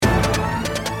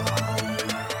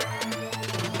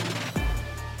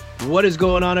What is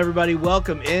going on, everybody?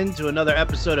 Welcome into another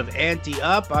episode of Ante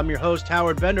Up. I'm your host,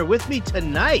 Howard Bender. With me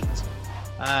tonight,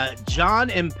 John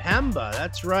Impemba.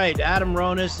 That's right. Adam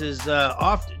Ronis is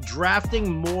off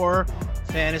drafting more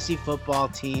fantasy football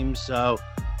teams. So,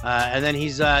 and then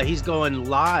he's going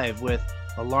live with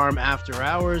Alarm After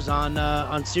Hours on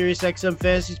SiriusXM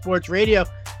Fantasy Sports Radio.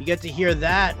 You get to hear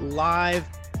that live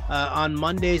on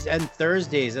Mondays and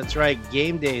Thursdays. That's right,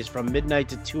 game days from midnight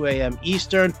to 2 a.m.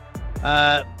 Eastern.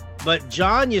 But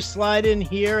John, you slide in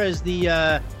here as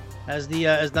the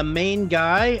main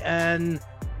guy, and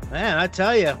man, I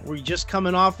tell you, we're just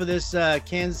coming off of this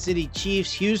Kansas City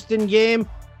Chiefs Houston game.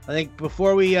 I think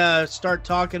before we start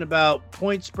talking about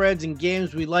point spreads and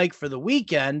games we like for the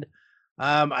weekend,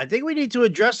 I think we need to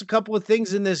address a couple of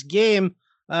things in this game.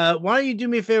 Why don't you do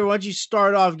me a favor? Why don't you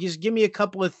start off? Just give me a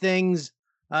couple of things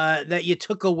that you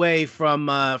took away from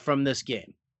this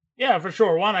game. Yeah, for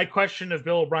sure. One, I question if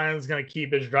Bill O'Brien's going to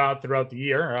keep his job throughout the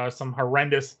year. Some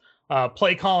horrendous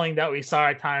play calling that we saw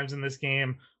at times in this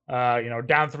game.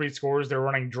 Down 3 scores, they're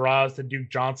running draws to Duke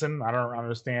Johnson. I don't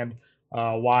understand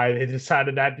why they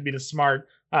decided that to be the smart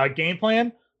game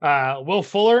plan. Will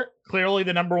Fuller, clearly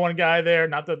the number one guy there.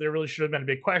 Not that there really should have been a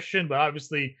big question, but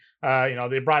obviously,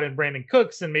 they brought in Brandon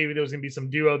Cooks, and maybe there was going to be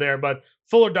some duo there. But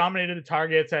Fuller dominated the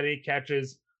targets, had 8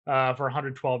 catches for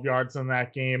 112 yards in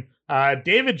that game.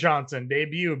 David Johnson,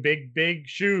 debut, big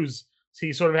shoes.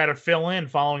 He sort of had to fill in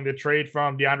following the trade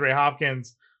from DeAndre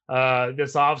Hopkins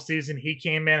this offseason. He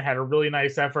came in, had a really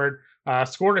nice effort,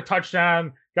 scored a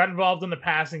touchdown, got involved in the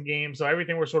passing game. So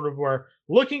everything we're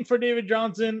looking for David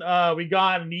Johnson, we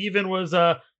got, and he even was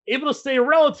able to stay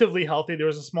relatively healthy. There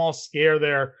was a small scare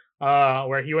there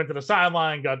where he went to the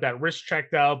sideline, got that wrist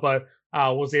checked out, but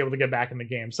was able to get back in the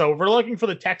game. So if we're looking for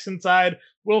the Texan side,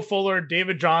 Will Fuller,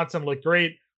 David Johnson looked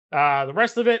great. The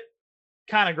rest of it,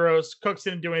 kind of gross. Cooks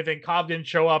didn't do anything. Cobb didn't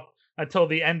show up until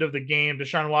the end of the game.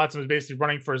 Deshaun Watson was basically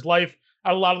running for his life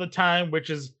a lot of the time, which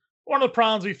is one of the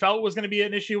problems we felt was going to be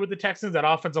an issue with the Texans. That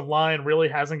offensive line really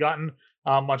hasn't gotten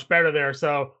much better there.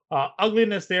 So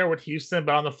ugliness there with Houston.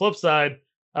 But on the flip side,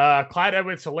 Clyde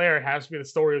Edwards-Helaire has to be the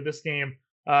story of this game.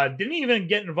 Didn't even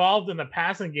get involved in the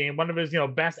passing game. One of his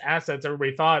best assets,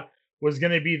 everybody thought, was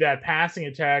going to be that passing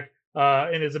attack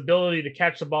and his ability to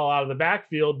catch the ball out of the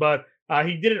backfield. But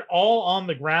he did it all on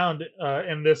the ground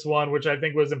in this one, which I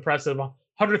think was impressive.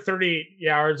 138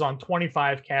 yards on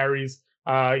 25 carries.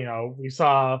 We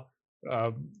saw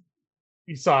Patrick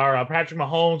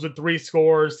Mahomes with 3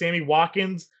 scores. Sammy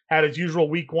Watkins had his usual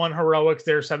week 1 heroics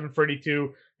there,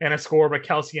 732 and a score, but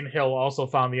Kelsey and Hill also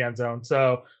found the end zone.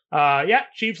 So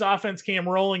Chiefs offense came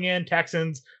rolling in.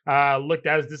 Texans looked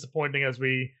as disappointing as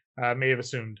we may have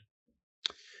assumed.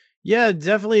 Yeah,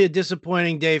 definitely a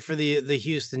disappointing day for the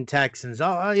Houston Texans.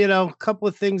 A couple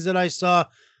of things that I saw.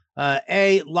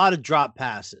 A lot of drop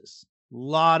passes.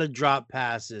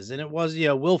 And it was,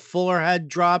 Will Fuller had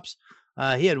drops.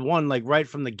 He had one like right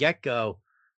from the get-go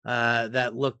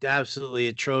that looked absolutely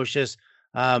atrocious.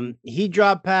 He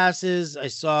dropped passes. I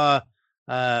saw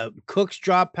Cooks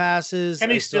drop passes.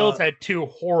 Kenny Stills had 2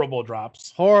 horrible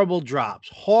drops. Horrible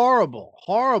drops.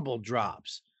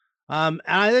 And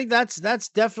I think that's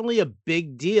definitely a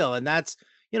big deal. And that's,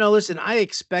 listen, I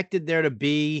expected there to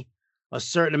be a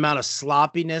certain amount of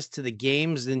sloppiness to the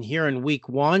games in here in week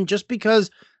 1, just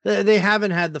because they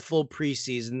haven't had the full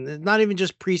preseason. Not even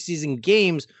just preseason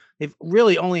games. They've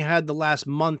really only had the last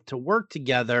month to work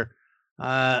together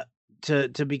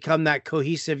to become that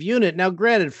cohesive unit. Now,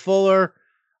 granted, Fuller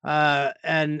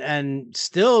and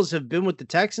Stills have been with the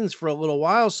Texans for a little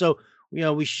while, so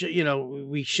we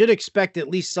should expect at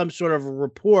least some sort of a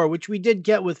rapport, which we did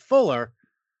get with Fuller.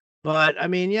 But I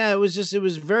mean, it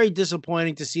was very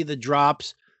disappointing to see the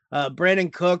drops. Brandon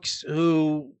Cooks,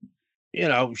 who,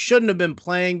 shouldn't have been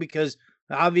playing because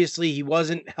obviously he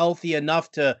wasn't healthy enough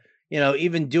to,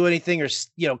 even do anything or,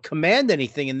 command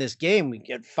anything in this game. We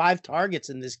get 5 targets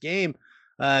in this game,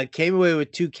 came away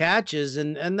with 2 catches,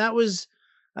 and that was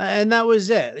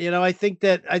it. I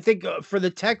think for the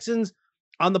Texans,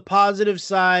 on the positive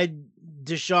side,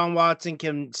 Deshaun Watson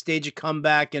can stage a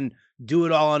comeback and do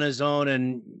it all on his own.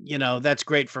 And, that's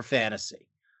great for fantasy.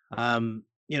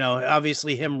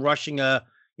 Obviously him running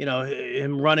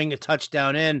a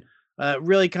touchdown in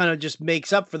really kind of just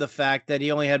makes up for the fact that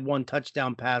he only had 1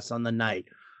 touchdown pass on the night.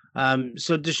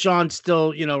 So Deshaun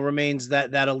still, remains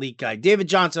that elite guy. David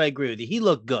Johnson, I agree with you. He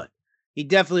looked good. He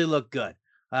definitely looked good.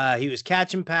 He was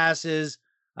catching passes,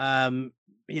 had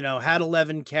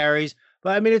 11 carries.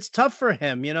 But I mean, it's tough for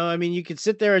him. You could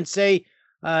sit there and say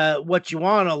what you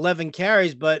want, 11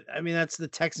 carries, but I mean, that's the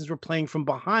Texans were playing from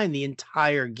behind the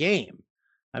entire game.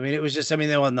 I mean, it was just, I mean,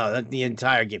 well, no, the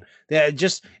entire game. They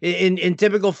just in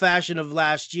typical fashion of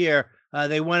last year,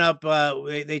 they went up,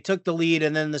 they took the lead,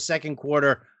 and then the second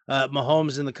quarter,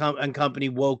 Mahomes and company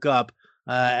woke up,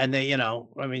 and they,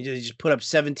 I mean, they just put up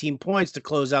 17 points to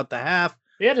close out the half,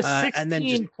 They had a and then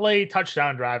just 16 play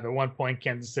touchdown drive at one point,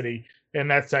 Kansas City, in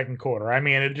that second quarter. I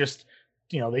mean, it just,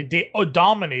 they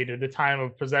dominated the time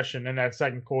of possession in that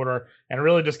second quarter and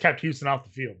really just kept Houston off the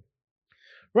field.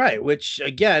 right, which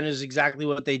again is exactly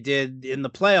what they did in the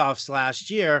playoffs last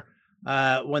year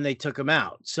when they took them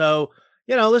out. So,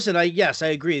 listen, I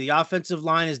agree. The offensive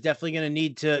line is definitely going to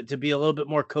need to be a little bit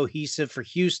more cohesive for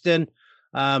Houston.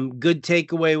 Good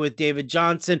takeaway with David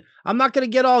Johnson. I'm not going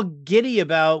to get all giddy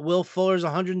about Will Fuller's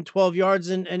 112 yards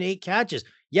and 8 catches.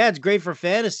 Yeah, it's great for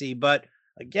fantasy, but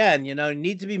again,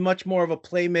 need to be much more of a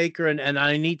playmaker, and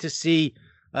I need to see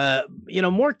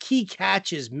more key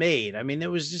catches made. I mean,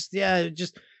 it was just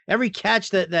every catch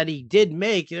that he did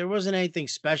make, there wasn't anything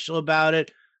special about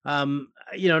it.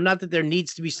 Not that there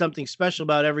needs to be something special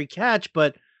about every catch,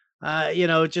 but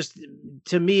just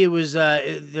to me, it was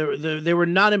there were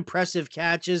not impressive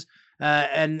catches,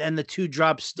 and the 2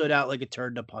 drops stood out like a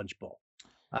turd in a punch bowl.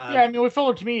 Yeah, I mean, with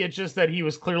Fuller, to me, it's just that he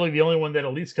was clearly the only one that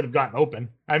at least could have gotten open.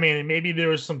 I mean, maybe there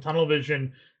was some tunnel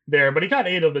vision there, but he got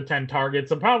 8 of the 10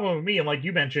 targets. The problem with me, and like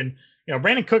you mentioned,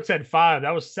 Brandon Cooks had 5.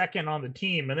 That was second on the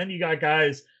team, and then you got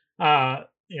guys.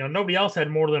 Nobody else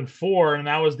had more than 4, and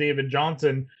that was David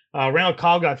Johnson. Randall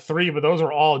Cobb got 3, but those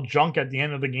were all junk at the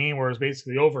end of the game where it was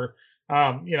basically over.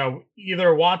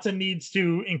 Either Watson needs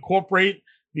to incorporate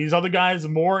these other guys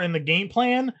more in the game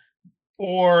plan,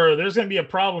 or there's going to be a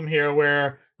problem here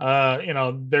where,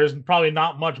 there's probably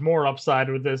not much more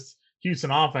upside with this Houston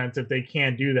offense if they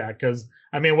can't do that. Because,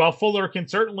 I mean, while Fuller can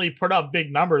certainly put up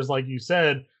big numbers, like you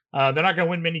said, they're not going to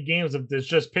win many games if it's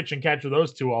just pitch and catch with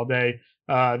those 2 all day.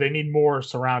 They need more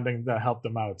surrounding to help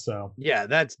them out. So yeah,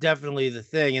 that's definitely the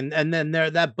thing. And then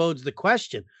that bodes the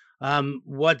question.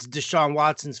 What's Deshaun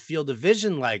Watson's field of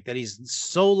vision like, that he's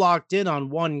so locked in on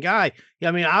one guy? Yeah,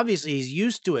 I mean, obviously he's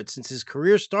used to it since his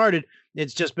career started.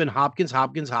 It's just been Hopkins. So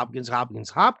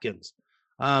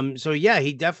yeah,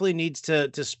 he definitely needs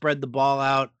to spread the ball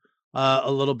out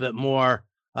a little bit more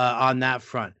on that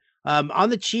front. On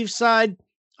the Chiefs side,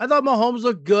 I thought Mahomes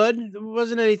looked good. There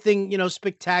wasn't anything,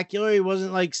 spectacular. He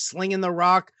wasn't like slinging the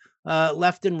rock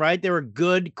left and right. They were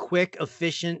good, quick,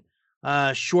 efficient,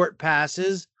 short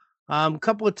passes. A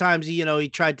couple of times, he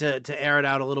tried to air it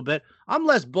out a little bit. I'm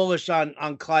less bullish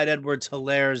on Clyde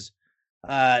Edwards-Hilaire's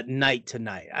night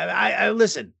tonight. I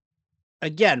listen,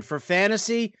 again, for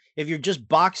fantasy, if you're just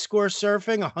box score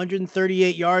surfing,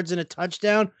 138 yards and a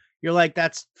touchdown, you're like,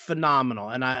 that's phenomenal,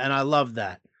 and I love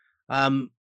that.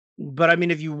 But I mean,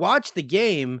 if you watch the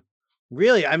game,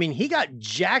 really, I mean, he got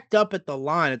jacked up at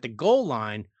the goal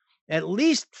line, at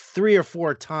least 3 or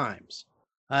 4 times.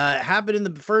 It happened in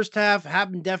the first half,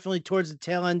 happened definitely towards the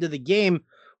tail end of the game,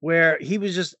 where he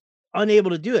was just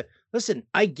unable to do it. Listen,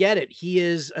 I get it. He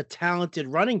is a talented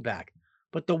running back,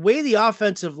 but the way the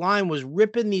offensive line was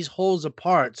ripping these holes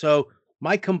apart. So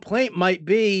my complaint might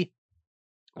be,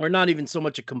 or not even so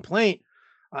much a complaint,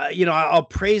 I'll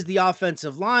praise the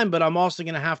offensive line, but I'm also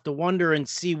going to have to wonder and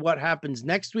see what happens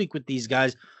next week with these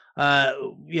guys.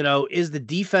 Is the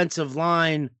defensive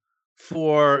line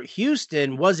for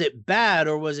Houston, was it bad,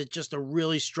 or was it just a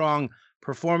really strong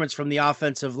performance from the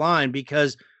offensive line?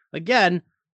 Because again,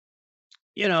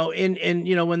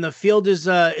 when the field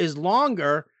is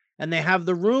longer and they have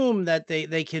the room that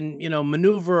they can,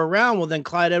 maneuver around, well, then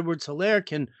Clyde Edwards-Hilaire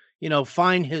can,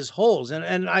 find his holes.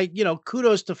 And I,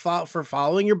 kudos for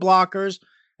following your blockers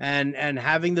and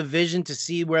having the vision to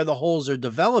see where the holes are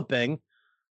developing.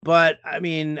 But I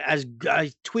mean, as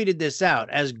I tweeted this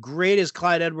out, as great as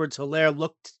Clyde Edwards-Hilaire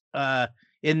looked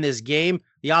in this game,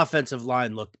 the offensive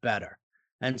line looked better.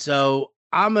 And so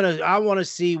I want to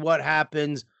see what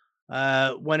happens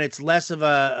when it's less of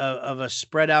a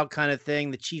spread out kind of thing.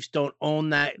 The Chiefs don't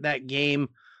own that game,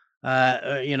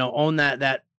 own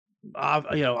that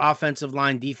offensive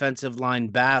line, defensive line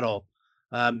battle,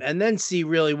 and then see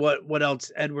really what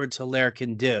else Edwards-Hilaire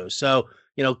can do. So,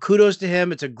 kudos to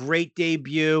him. It's a great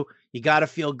debut. You got to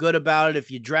feel good about it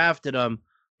if you drafted him.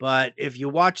 But if you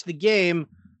watch the game,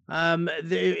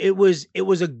 it was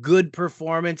a good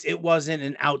performance. It wasn't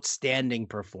an outstanding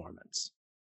performance.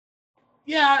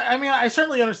 Yeah, I mean, I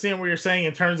certainly understand what you're saying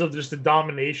in terms of just the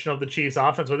domination of the Chiefs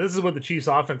offense, but this is what the Chiefs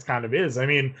offense kind of is. I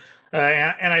mean,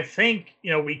 and I think,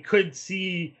 we could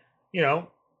see,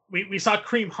 we saw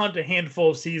Kareem Hunt a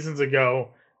handful of seasons ago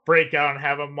break out and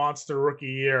have a monster rookie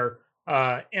year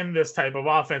in this type of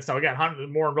offense. Now, again, Hunt was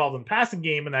more involved in the passing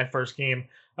game in that first game,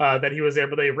 that he was there.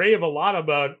 But they rave a lot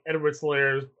about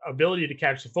Edwards-Hilaire's ability to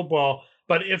catch the football.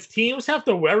 But if teams have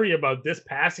to worry about this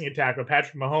passing attack with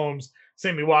Patrick Mahomes,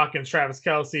 Sammy Watkins, Travis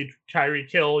Kelce,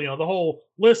 Tyreek Hill, the whole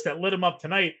list that lit him up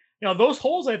tonight, those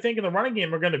holes I think in the running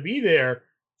game are going to be there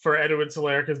for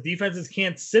Edwards-Helaire because defenses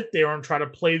can't sit there and try to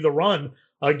play the run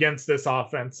against this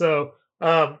offense. So,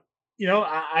 I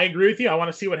agree with you. I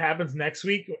want to see what happens next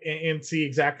week and see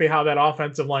exactly how that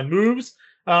offensive line moves.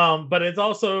 But it's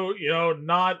also,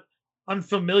 not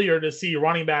unfamiliar to see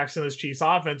running backs in this Chiefs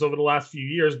offense over the last few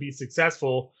years be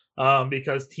successful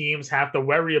because teams have to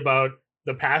worry about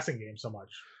the passing game so much.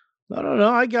 No.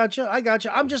 I got you.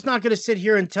 I'm just not going to sit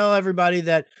here and tell everybody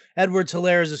that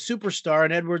Edwards-Helaire is a superstar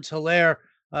and Edwards-Helaire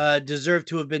deserved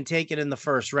to have been taken in the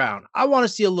first round. I want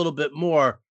to see a little bit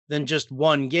more than just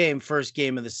one game, first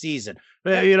game of the season.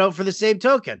 But, for the same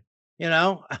token,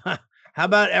 how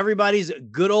about everybody's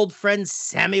good old friend,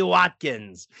 Sammy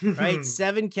Watkins, right?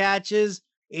 7 catches,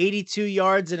 82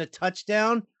 yards and a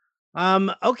touchdown.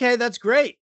 Okay, that's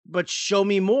great, but show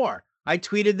me more. I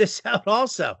tweeted this out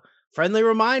also. Friendly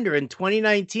reminder, in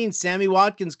 2019, Sammy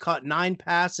Watkins caught 9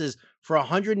 passes for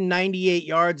 198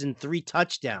 yards and 3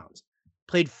 touchdowns.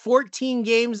 Played 14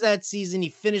 games that season. He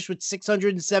finished with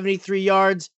 673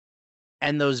 yards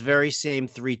and those very same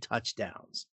 3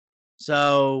 touchdowns.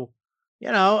 So,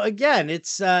 again,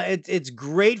 it's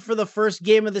great for the first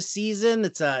game of the season.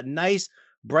 It's a nice,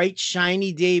 bright,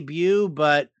 shiny debut,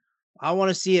 but I want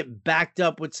to see it backed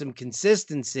up with some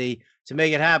consistency to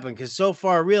make it happen. Because so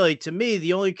far, really, to me,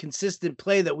 the only consistent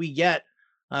play that we get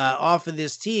off of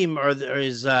this team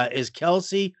is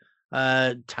Kelce,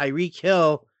 Tyreek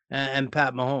Hill, and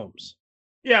Pat Mahomes.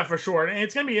 Yeah, for sure. And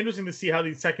it's going to be interesting to see how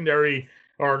these secondary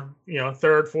or,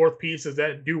 third, fourth pieces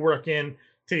that do work in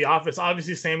to the office.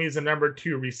 Obviously, Sammy is the number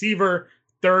 2 receiver,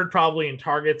 third probably in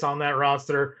targets on that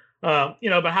roster. But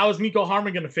how is Mecole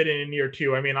Hardman going to fit in year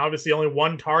 2? I mean, obviously only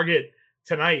 1 target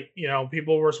tonight.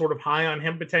 People were sort of high on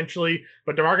him potentially,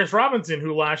 but Demarcus Robinson,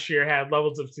 who last year had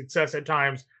levels of success at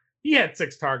times, he had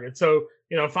 6 targets. So,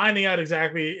 finding out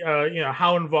exactly,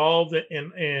 how involved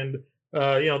and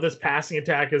this passing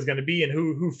attack is going to be and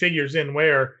who figures in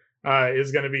where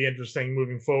is going to be interesting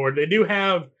moving forward. They do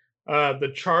have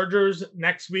the Chargers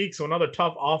next week, so another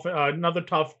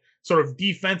tough sort of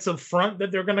defensive front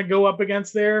that they're going to go up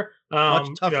against there. Much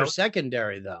tougher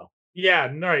secondary, though.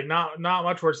 Yeah, right. Not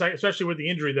much worse, especially with the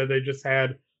injury that they just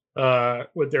had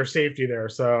with their safety there.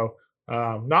 So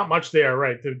not much there,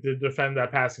 right, to defend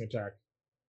that passing attack.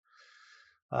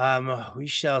 We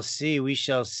shall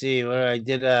see. I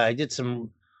did some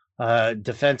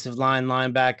defensive line,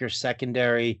 linebacker,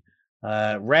 secondary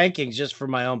rankings just for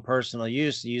my own personal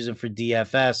use, use them for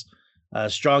DFS.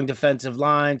 Strong defensive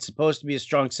line, supposed to be a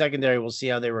strong secondary. We'll see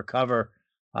how they recover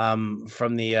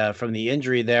from the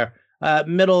injury there.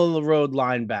 Middle of the road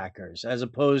linebackers, as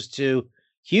opposed to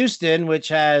Houston, which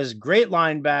has great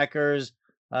linebackers,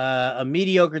 a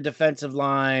mediocre defensive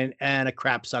line, and a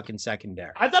crap sucking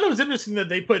secondary. I thought it was interesting that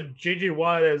they put J.J.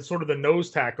 Watt as sort of the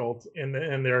nose tackle in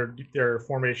their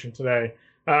formation today.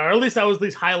 Or at least that was at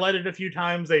least highlighted a few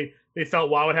times. They felt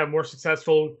Watt would have more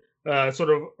successful sort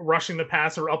of rushing the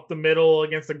passer up the middle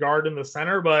against the guard in the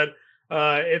center, but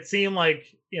it seemed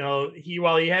like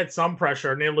while he had some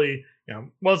pressure, nearly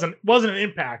wasn't an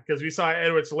impact because we saw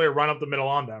Edwards-Helaire run up the middle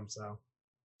on them. So.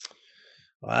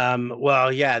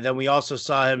 Well, yeah. Then we also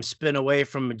saw him spin away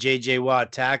from a J.J.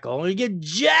 Watt tackle and get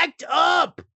jacked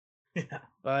up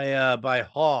by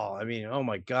Hall. I mean, oh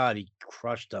my God, he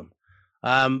crushed him.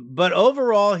 But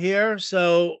overall here,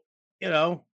 so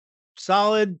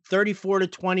solid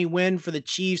 34-20 win for the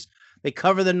Chiefs. They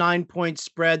cover the 9-point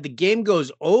spread. The game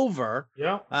goes over.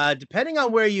 Yeah. Depending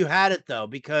on where you had it though,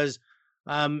 because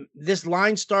this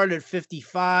line started at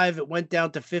 55, it went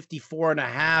down to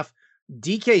 54.5.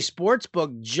 DK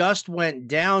Sportsbook just went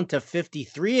down to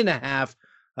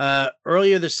 53.5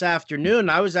 earlier this afternoon.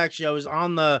 I was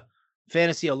on the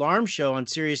Fantasy Alarm Show on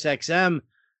Sirius XM,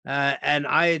 and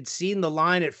I had seen the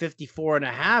line at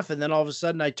 54.5, and then all of a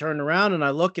sudden I turned around and I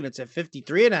look and it's at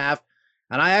 53.5,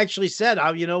 and I actually said,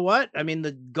 "Oh, you know what? I mean,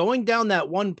 going down that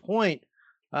 1 point,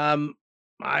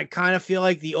 I kind of feel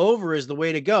like the over is the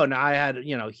way to go." Now I had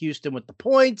Houston with the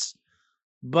points.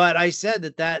 But I said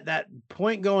that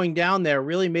point going down there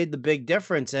really made the big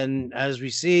difference. And as we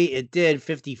see, it did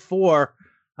 54.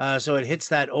 So it hits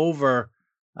that over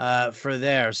for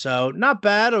there. So not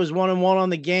bad. It was 1-1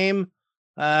 on the game.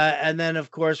 And then,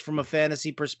 of course, from a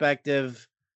fantasy perspective,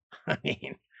 I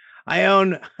mean,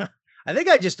 I think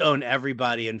I just own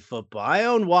everybody in football. I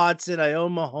own Watson. I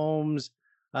own Mahomes.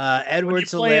 Edwards-Helaire. When you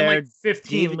play in like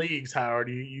 15 leagues, Howard,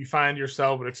 you find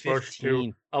yourself with exposure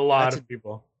 15. To a lot of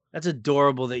people. That's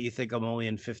adorable that you think I'm only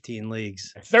in 15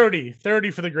 leagues. 30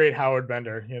 for the great Howard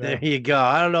Bender. You know? There you go.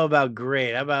 I don't know about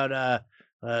great. How about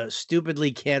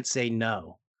stupidly can't say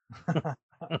no?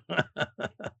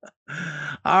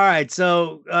 All right.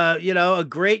 So, a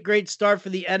great start for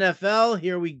the NFL.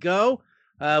 Here we go.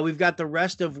 We've got the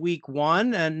rest of week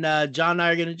 1, and John and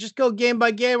I are going to just go game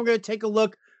by game. We're going to take a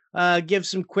look, give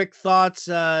some quick thoughts,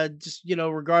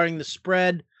 regarding the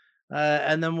spread,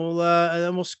 and then we'll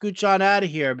scooch on out of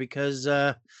here because,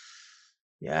 I'm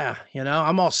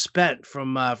all spent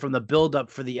from the build up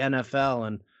for the NFL,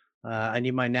 and I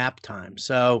need my nap time.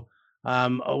 So,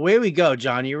 away we go,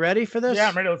 John. You ready for this? Yeah,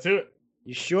 I'm ready. Let's do it.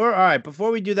 You sure? All right.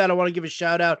 Before we do that, I want to give a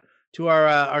shout out to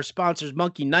our sponsors,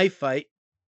 Monkey Knife Fight,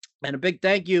 and a big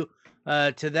thank you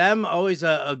to them. Always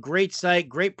a great site,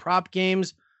 great prop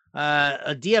games,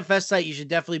 a DFS site you should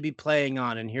definitely be playing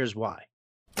on, and here's why.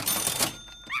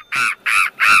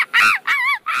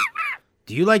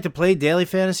 Do you like to play daily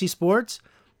fantasy sports?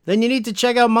 Then you need to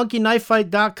check out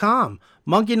monkeyknifefight.com.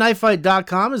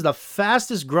 monkeyknifefight.com is the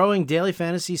fastest growing daily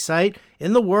fantasy site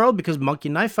in the world because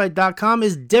monkeyknifefight.com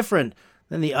is different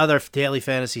than the other daily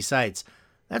fantasy sites.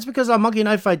 That's because on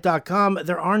monkeyknifefight.com,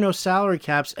 there are no salary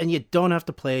caps and you don't have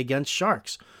to play against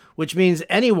sharks, which means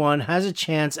anyone has a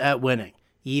chance at winning.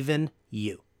 Even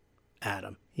you,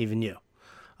 Adam, even you.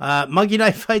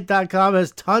 monkeyknifefight.com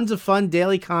has tons of fun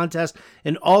daily contests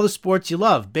in all the sports you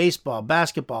love. Baseball,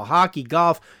 basketball, hockey,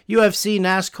 golf, UFC,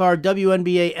 NASCAR,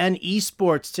 WNBA, and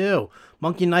esports too.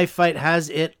 Monkey Knife Fight has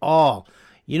it all.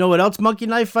 You know what else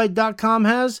monkeyknifefight.com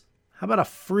has? How about a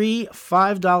free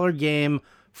 $5 game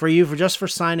for you for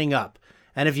signing up?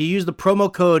 And if you use the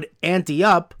promo code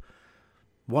ANTEUP,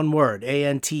 one word,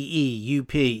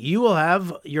 ANTEUP, you will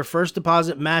have your first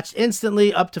deposit matched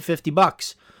instantly up to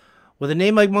 $50. With a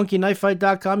name like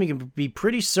monkeyknifefight.com, you can be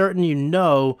pretty certain you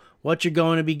know what you're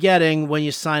going to be getting when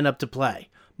you sign up to play.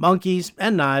 Monkeys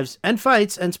and knives and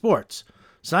fights and sports.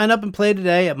 Sign up and play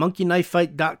today at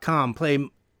monkeyknifefight.com. Play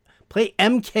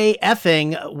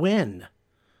MKFing win.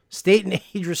 State and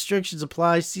age restrictions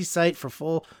apply. See site for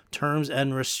full terms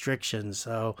and restrictions.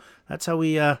 So that's how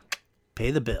we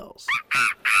pay the bills.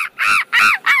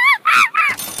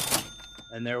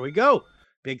 And there we go.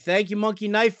 Big thank you, Monkey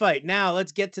Knife Fight. Now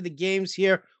let's get to the games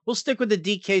here. We'll stick with the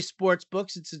DK Sportsbook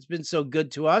since it's been so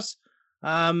good to us.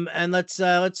 And let's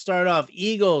start off.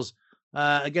 Eagles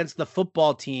against the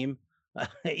football team.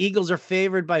 Eagles are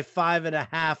favored by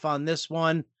 5.5 on this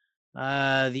one.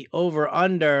 The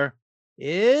over/under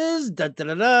is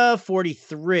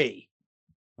 43.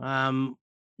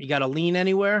 You got to lean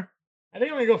anywhere? I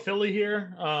think I'm gonna go Philly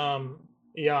here. I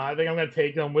think I'm gonna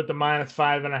take them with the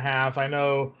 -5.5. I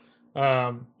know,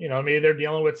 maybe they're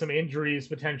dealing with some injuries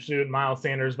potentially with Miles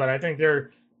Sanders, but I think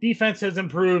their defense has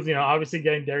improved. Obviously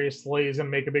getting Darius Slay is gonna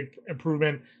make a big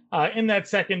improvement in that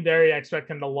secondary. I expect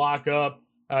him to lock up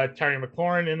Terry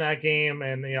McLaurin in that game,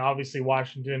 and obviously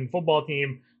Washington football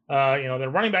team. Their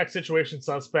running back situation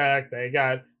suspect. They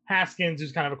got Haskins,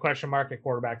 who's kind of a question mark at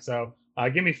quarterback. So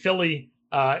give me Philly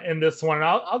in this one.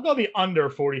 I'll go the under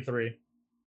 43.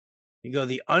 You go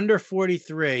the under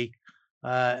 43,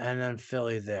 and then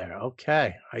Philly there.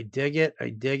 Okay, I dig it.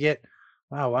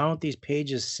 Wow, why don't these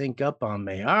pages sync up on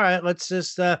me? All right, let's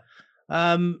just.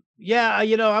 I'm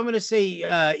going to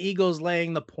say Eagles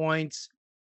laying the points.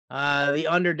 The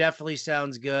under definitely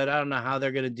sounds good. I don't know how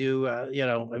they're going to do.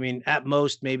 At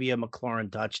most maybe a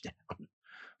McLaurin touchdown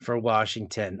for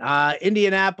Washington.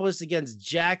 Indianapolis against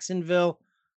Jacksonville.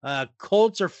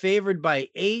 Colts are favored by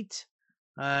 8.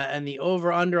 And the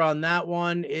over/under on that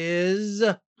one is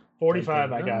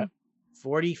 45. I got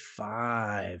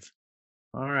 45.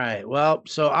 All right. Well,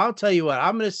 so I'll tell you what.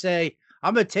 I'm going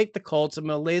to take the Colts. I'm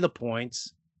going to lay the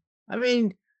points. I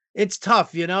mean, it's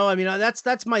tough,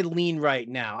 that's my lean right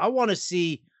now. I want to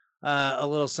see a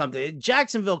little something.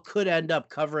 Jacksonville could end up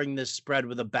covering this spread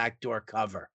with a backdoor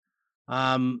cover.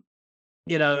 Gardner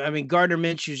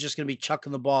Minshew is just going to be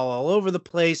chucking the ball all over the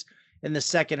place in the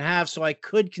second half, so I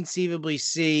could conceivably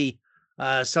see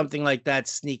something like that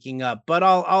sneaking up. But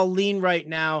I'll lean right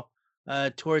now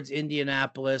towards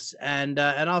Indianapolis, and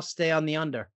I'll stay on the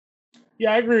under.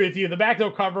 Yeah, I agree with you. The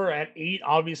backdoor cover at 8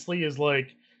 obviously is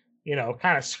like,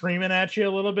 kind of screaming at you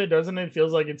a little bit, doesn't it? It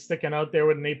feels like it's sticking out there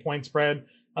with an 8-point spread.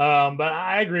 But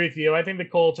I agree with you. I think the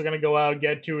Colts are going to go out and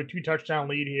get to a 2-touchdown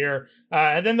lead here.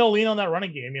 And then they'll lean on that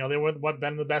running game. They were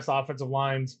been the best offensive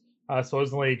lines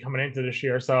supposedly coming into this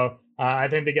year. So I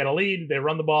think they get a lead. They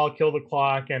run the ball, kill the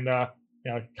clock, and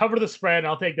cover the spread. And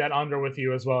I'll take that under with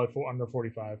you as well, under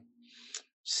 45.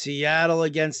 Seattle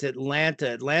against Atlanta.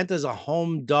 Atlanta's a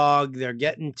home dog. They're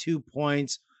getting 2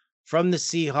 points from the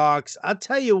Seahawks. I'll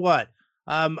tell you what,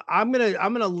 I'm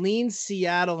gonna lean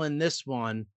Seattle in this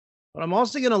one, but I'm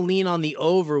also gonna lean on the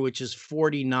over, which is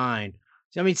 49.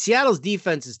 I mean, Seattle's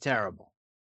defense is terrible.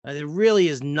 It really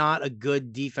is not a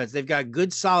good defense. They've got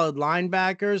good, solid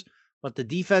linebackers, but the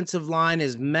defensive line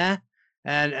is meh,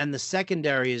 and the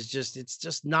secondary is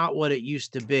just not what it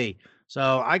used to be.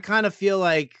 So I kind of feel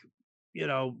like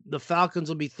the Falcons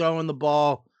will be throwing the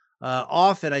ball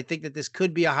often. I think that this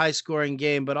could be a high scoring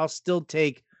game, but I'll still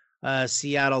take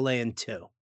Seattle laying 2.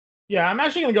 Yeah, I'm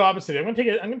actually going to go opposite. I'm going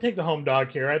to take the home dog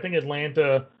here. I think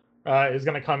Atlanta is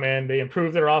going to come in. They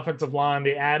improved their offensive line.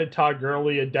 They added Todd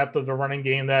Gurley, a depth of the running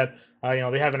game that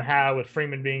they haven't had with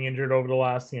Freeman being injured over the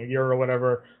last year or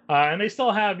whatever. And they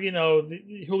still have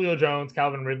Julio Jones,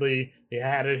 Calvin Ridley. They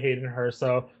added Hayden Hurst.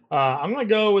 So I'm going to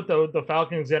go with the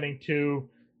Falcons getting to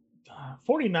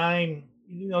 49.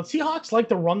 Seahawks like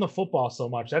to run the football so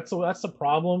much. That's the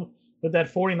problem with that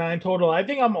 49 total. I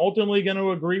think I'm ultimately going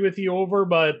to agree with you over,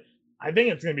 but I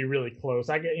think it's going to be really close.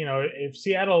 If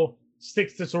Seattle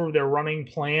sticks to sort of their running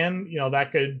plan,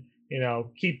 that could,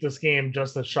 keep this game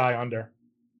just a shy under.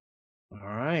 All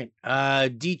right.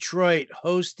 Detroit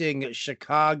hosting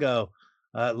Chicago.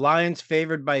 Lions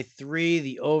favored by 3,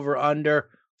 the over under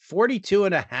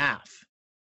 42.5.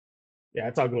 Yeah,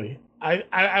 it's ugly.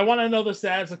 I want to know the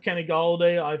status of Kenny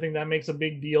Golladay. I think that makes a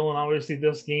big deal, and obviously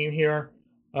this game here.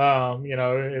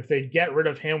 If they get rid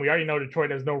of him, we already know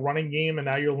Detroit has no running game, and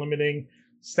now you're limiting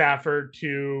Stafford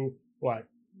to what?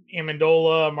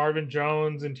 Amendola, Marvin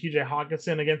Jones, and TJ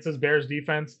Hawkinson against this Bears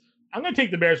defense. I'm going to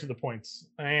take the Bears for the points.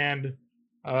 And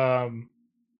that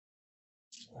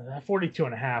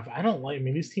 42.5, I don't like. I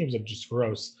mean, these teams are just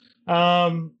gross.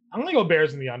 I'm going to go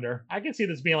Bears in the under. I can see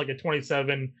this being like a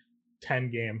 27-10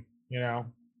 game, Yeah,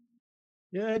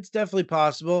 it's definitely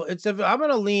possible. I'm going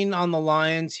to lean on the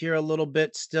Lions here a little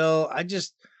bit still. I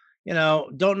just,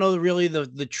 don't know really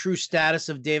the true status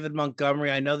of David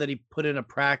Montgomery. I know that he put in a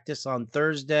practice on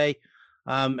Thursday,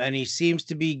 and he seems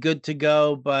to be good to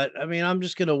go. But, I mean, I'm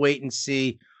just going to wait and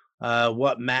see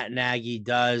what Matt Nagy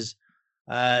does.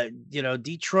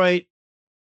 Detroit,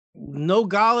 no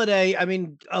Golladay. I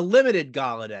mean, a limited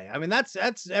Golladay. I mean,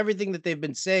 that's everything that they've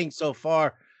been saying so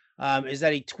far. Is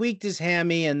that he tweaked his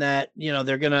hammy and that,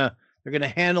 they're gonna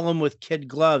handle him with kid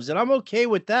gloves. And I'm okay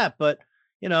with that. But,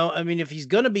 I mean, if he's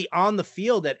gonna be on the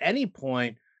field at any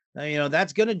point,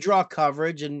 that's gonna draw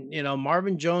coverage. And,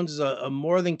 Marvin Jones is a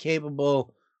more than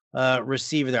capable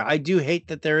receiver there. I do hate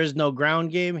that there is no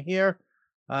ground game here,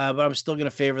 but I'm still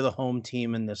gonna favor the home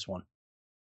team in this one.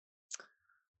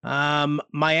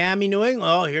 Miami, New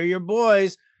England. Oh, here are your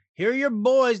boys. Here are your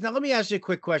boys. Now, let me ask you a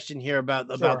quick question here about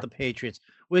the Patriots.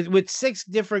 With 6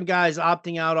 different guys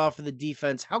opting out off of the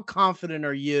defense, how confident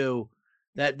are you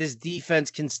that this defense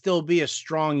can still be a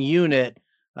strong unit?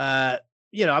 I'm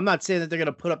not saying that they're going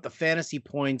to put up the fantasy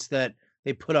points that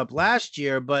they put up last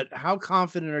year, but how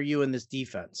confident are you in this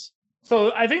defense?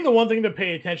 So I think the one thing to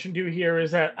pay attention to here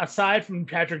is that aside from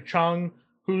Patrick Chung,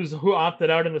 who opted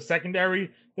out in the secondary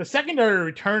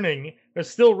returning is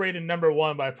still rated number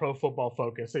 1 by Pro Football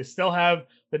Focus. They still have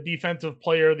the Defensive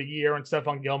Player of the Year and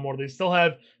Stephon Gilmore. They still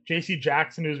have J.C.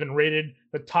 Jackson, who's been rated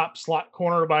the top slot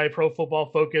corner by Pro Football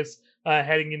Focus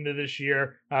heading into this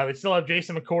year. They still have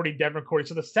Jason McCourty, Devin McCourty.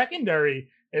 So the secondary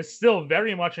is still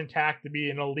very much intact to be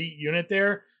an elite unit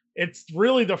there. It's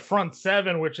really the front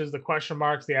 7, which is the question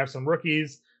marks. They have some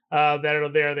rookies that are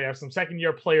there. They have some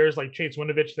second-year players like Chase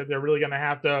Winovich that they're really going to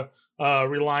have to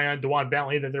rely on, DeJuan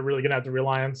Bentley that they're really going to have to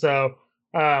rely on. So,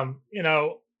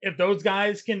 if those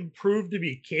guys can prove to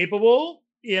be capable,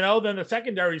 then the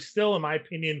secondary is still, in my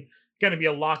opinion, going to be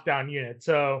a lockdown unit.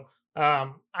 So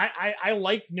I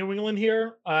like New England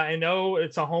here. I know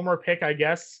it's a homer pick, I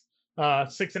guess.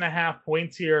 6.5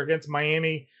 points here against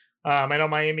Miami. I know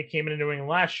Miami came into New England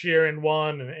last year and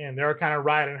won, and they're kind of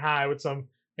riding high with some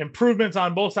improvements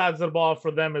on both sides of the ball for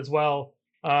them as well.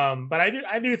 But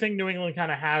I do think New England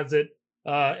kind of has it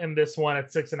in this one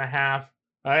at 6.5.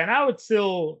 And I would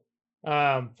still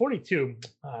 42.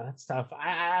 That's tough.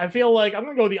 I feel like I'm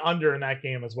going to go the under in that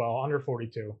game as well, under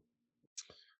 42.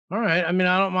 All right. I mean,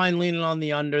 I don't mind leaning on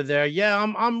the under there. Yeah,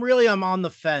 I'm on the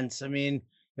fence. I mean,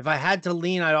 if I had to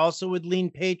lean, I also would lean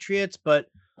Patriots, but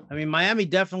I mean, Miami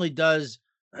definitely does.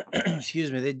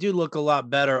 Excuse me. They do look a lot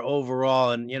better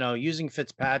overall. And, using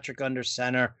Fitzpatrick under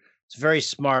center, it's a very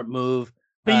smart move.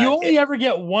 But you only ever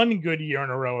get one good year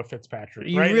in a row with Fitzpatrick,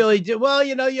 right? You really do. Well,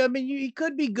 he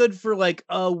could be good for like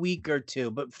a week or two,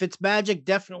 but Fitzmagic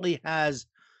definitely has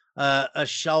a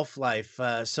shelf life,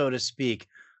 so to speak.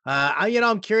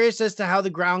 I'm curious as to how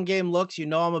the ground game looks.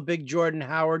 I'm a big Jordan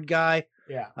Howard guy.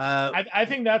 Yeah. I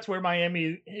think that's where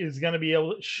Miami is going to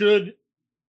be should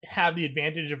have the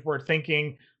advantage if we're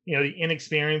thinking, the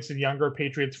inexperienced and younger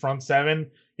Patriots front seven.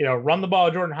 Run the ball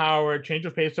to Jordan Howard, change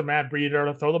of pace to Matt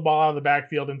Breida, throw the ball out of the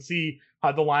backfield and see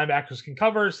how the linebackers can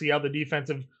cover, see how the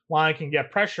defensive line can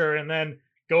get pressure, and then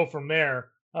go from there.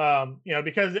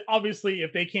 Because obviously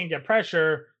if they can't get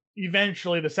pressure,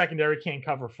 eventually the secondary can't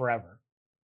cover forever.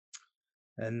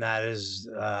 And that is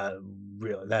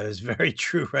real. That is very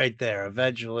true right there.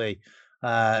 Eventually,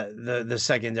 the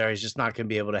secondary is just not going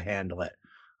to be able to handle it.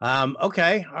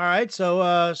 Okay, all right.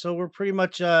 So we're pretty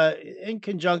much in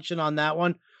conjunction on that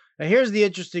one. Now here's the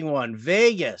interesting one: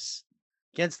 Vegas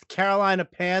against the Carolina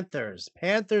Panthers.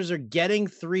 Panthers are getting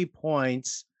 3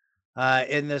 points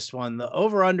in this one. The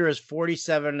over/under is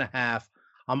 47.5.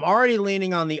 I'm already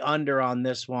leaning on the under on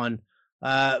this one.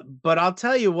 But I'll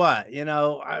tell you what,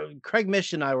 Craig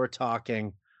Mish and I were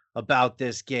talking about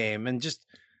this game, and just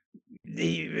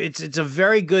it's a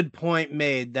very good point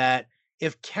made that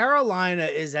if Carolina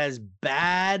is as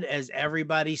bad as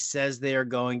everybody says they are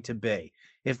going to be,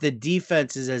 if the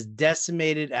defense is as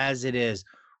decimated as it is,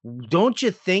 don't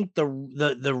you think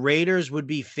the Raiders would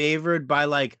be favored by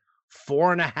like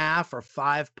 4.5 or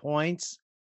 5 points?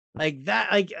 Like that,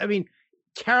 I mean,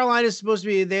 Carolina is supposed to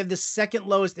be, they have the second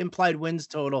lowest implied wins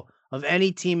total of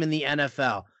any team in the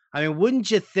NFL. I mean,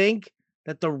 wouldn't you think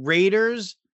that the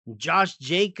Raiders, Josh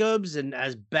Jacobs, and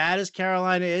as bad as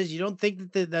Carolina is, you don't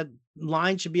think that that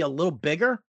line should be a little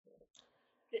bigger?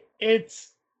 And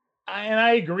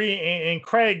I agree. And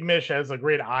Craig Mish has a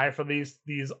great eye for these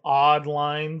odd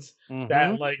lines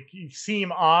that like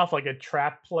seem off, like a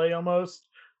trap play almost.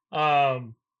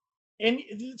 And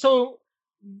so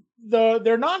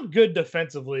they're not good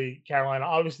defensively, Carolina.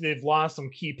 Obviously, they've lost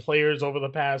some key players over the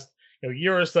past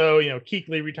year or so.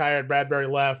 Kuechly retired, Bradbury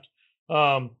left.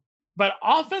 But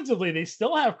offensively, they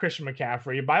still have Christian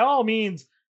McCaffrey. By all means,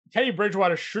 Teddy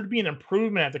Bridgewater should be an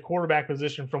improvement at the quarterback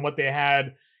position from what they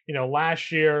had,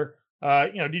 last year.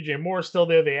 DJ Moore's still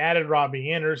there. They added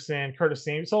Robbie Anderson, Curtis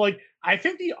Samuel. So, I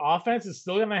think the offense is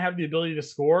still going to have the ability to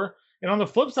score. And on the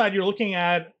flip side, you're looking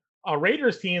at a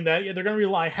Raiders team that they're going to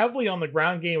rely heavily on the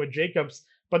ground game with Jacobs,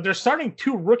 but they're starting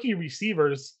 2 rookie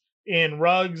receivers in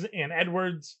Ruggs and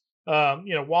Edwards.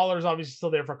 Waller's obviously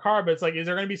still there for Carr, but it's like, is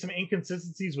there going to be some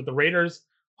inconsistencies with the Raiders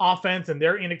offense and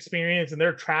their inexperience, and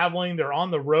they're traveling, they're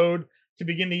on the road to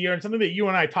begin the year, and something that you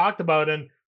and I talked about. And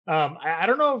I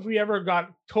don't know if we ever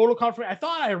got total confirmation. I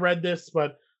thought I read this,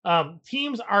 but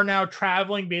teams are now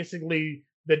traveling basically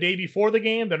the day before the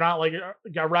game. They're not like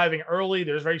arriving early.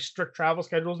 There's very strict travel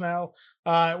schedules now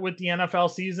with the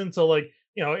NFL season. So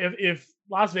if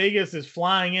Las Vegas is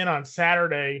flying in on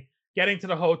Saturday, getting to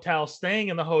the hotel, staying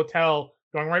in the hotel,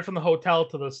 going right from the hotel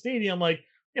to the stadium, it's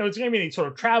going to be any sort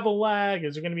of travel lag.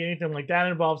 Is there going to be anything like that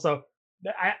involved? So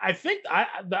I think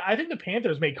the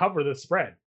Panthers may cover this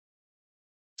spread.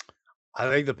 I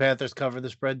think the Panthers cover the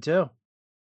spread too.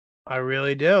 I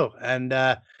really do. And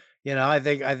I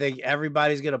think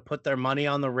everybody's going to put their money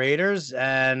on the Raiders,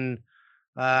 and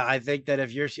I think that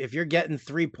if you're getting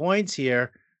 3 points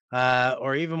here,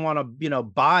 or even want to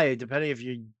buy, depending if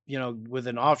you with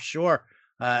an offshore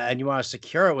and you want to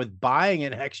secure it with buying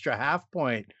an extra half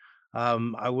point,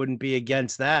 I wouldn't be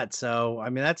against that. So I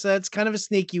mean that's kind of a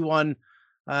sneaky one,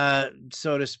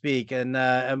 so to speak, and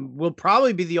we'll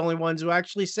probably be the only ones who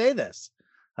actually say this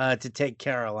to take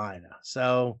Carolina.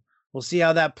 So we'll see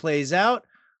how that plays out.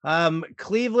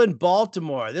 Cleveland,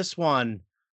 Baltimore. This one.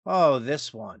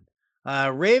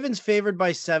 Ravens favored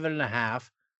by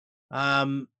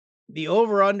 7.5. The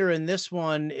over under in this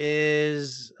one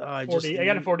is 40. I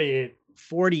got a 48.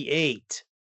 48.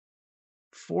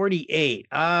 48.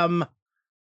 I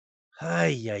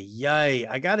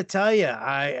got to tell you,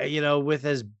 with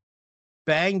as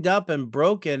banged up and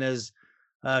broken as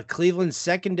Cleveland's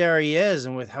secondary is,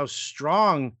 and with how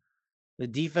strong the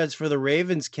defense for the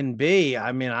Ravens can be,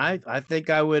 I mean, I think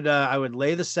I would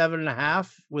lay the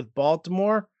 7.5 with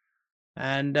Baltimore,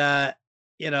 and I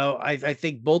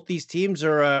think both these teams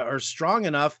are strong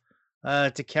enough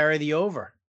to carry the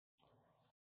over.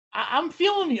 I'm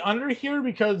feeling the under here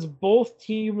because both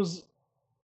teams'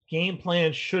 game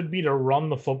plan should be to run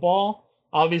the football.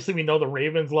 Obviously, we know the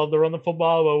Ravens love to run the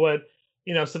football, but what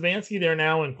Stefanski there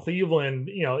now in Cleveland,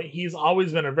 he's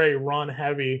always been a very run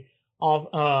heavy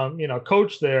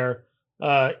coach there.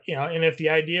 And if the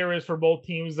idea is for both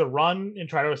teams to run and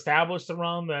try to establish the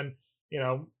run, then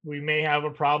we may have a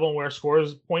problem where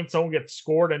points don't get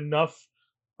scored enough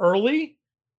early,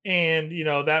 and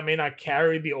that may not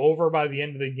carry the over by the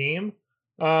end of the game.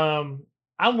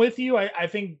 I'm with you. I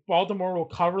think Baltimore will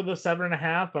cover the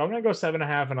 7.5, but I'm going to go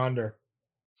 7.5 and under.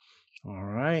 All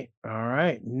right.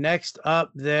 Next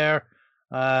up there.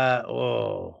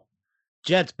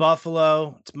 Jets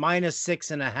Buffalo. It's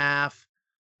 -6.5.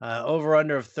 Over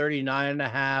under of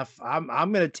 39.5.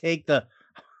 I'm gonna take the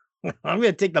I'm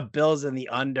gonna take the Bills in the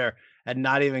under and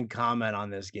not even comment on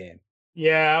this game.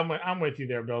 Yeah, I'm with you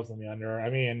there, Bills in the under. I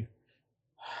mean,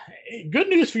 good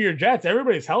news for your Jets.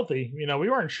 Everybody's healthy. We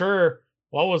weren't sure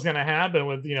what was going to happen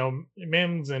with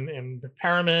Mims and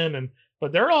Perriman,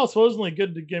 but they're all supposedly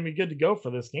going to be good to go for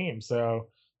this game. So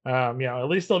at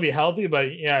least they'll be healthy.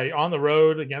 But yeah, on the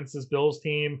road against this Bills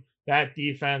team, that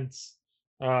defense,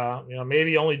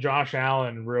 maybe only Josh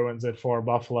Allen ruins it for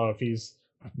Buffalo if he's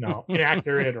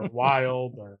inaccurate or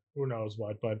wild or who knows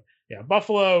what. But yeah,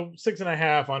 Buffalo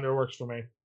 6.5 under works for me.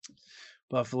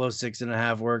 Buffalo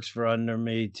 6.5 works for under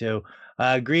me too.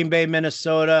 Green Bay,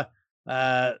 Minnesota.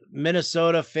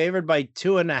 Minnesota favored by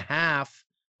 2.5.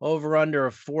 Over under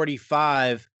of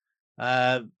 45.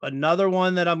 Another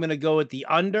one that I'm going to go with the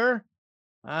under.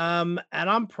 And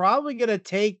I'm probably going to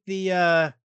take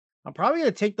the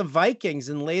Vikings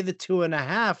and lay the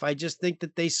 2.5. I just think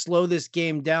that they slow this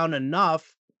game down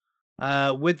enough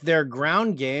with their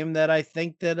ground game that I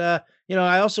think that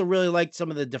I also really liked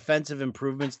some of the defensive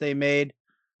improvements they made.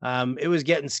 It was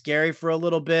getting scary for a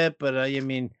little bit, but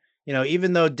even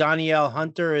though Danielle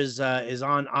Hunter is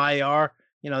on IR,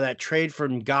 that trade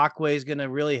from Ngakoue is going to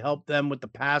really help them with the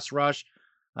pass rush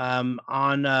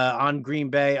on Green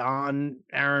Bay, on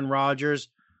Aaron Rodgers.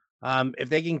 If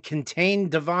they can contain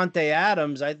Davante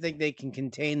Adams, I think they can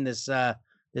contain this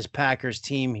Packers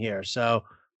team here. So,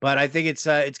 but I think it's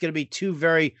going to be two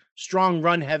very strong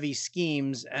run heavy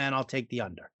schemes, and I'll take the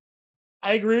under.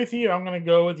 I agree with you. I'm going to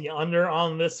go with the under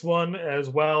on this one as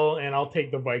well, and I'll take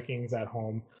the Vikings at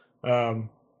home.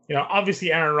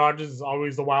 Obviously Aaron Rodgers is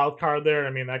always the wild card there.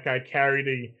 I mean, that guy carried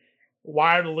a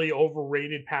wildly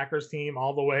overrated Packers team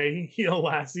all the way,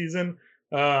 last season,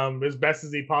 as best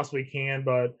as he possibly can.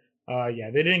 But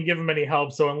they didn't give him any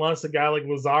help. So unless a guy like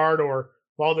Lazard or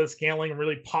Valdez-Scantling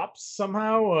really pops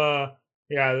somehow,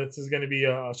 this is going to be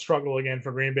a struggle again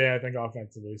for Green Bay, I think,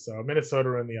 offensively. So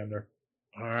Minnesota in the under.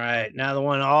 All right. Now the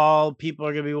one all people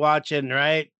are going to be watching,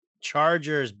 right?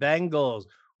 Chargers, Bengals.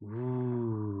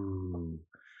 Ooh.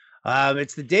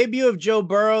 It's the debut of Joe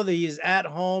Burrow. He's at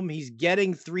home. He's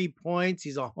getting 3 points.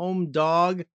 He's a home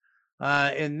dog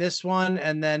in this one.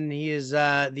 And then he is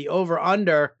the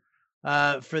over-under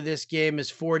for this game is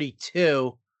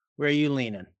 42. Where are you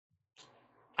leaning?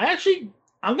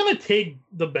 I'm going to take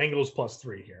the Bengals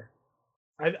 +3 here.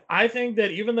 I think that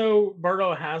even though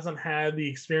Burrow hasn't had the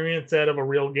experience set of a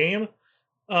real game,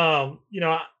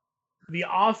 the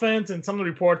offense and some of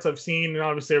the reports I've seen, and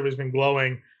obviously everybody's been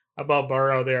glowing about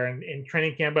Burrow there in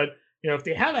training camp. But, if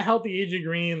they have a healthy AJ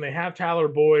Green, they have Tyler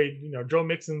Boyd, Joe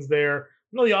Mixon's there.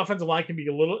 The offensive line can be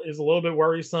a little bit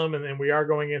worrisome, and then we are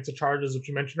going against the Chargers, which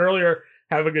you mentioned earlier,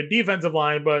 have a good defensive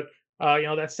line, but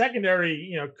that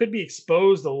secondary, could be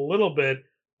exposed a little bit.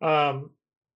 They're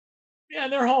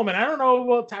home, and I don't know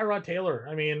about Tyrod Taylor.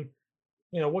 I mean,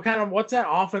 what's that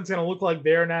offense going to look like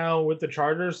there now with the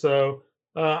Chargers? So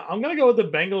I'm going to go with the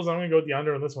Bengals. I'm going to go with the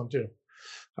under on this one too.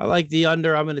 I like the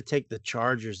under. I'm going to take the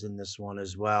Chargers in this one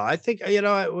as well. I think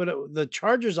the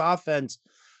Chargers offense,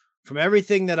 from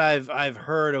everything that I've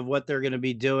heard of what they're going to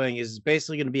be doing, is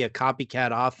basically going to be a copycat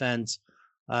offense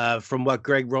from what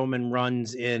Greg Roman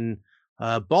runs in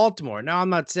Baltimore. Now, I'm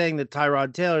not saying that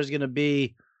Tyrod Taylor is going to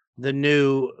be the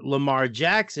new Lamar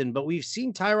Jackson, but we've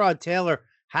seen Tyrod Taylor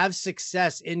have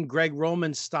success in Greg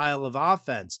Roman's style of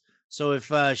offense. So if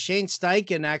Shane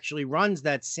Steichen actually runs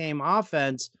that same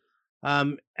offense,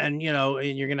 and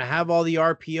you're going to have all the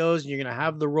RPOs and you're going to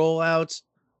have the rollouts,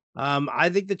 I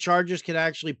think the Chargers could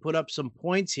actually put up some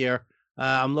points here.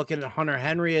 I'm looking at Hunter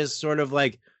Henry as sort of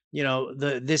like,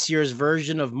 this year's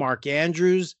version of Mark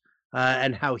Andrews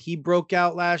and how he broke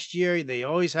out last year. They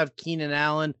always have Keenan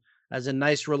Allen as a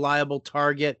nice, reliable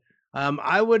target.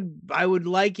 I would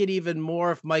like it even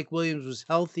more if Mike Williams was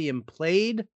healthy and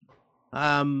played.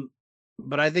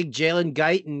 But I think Jalen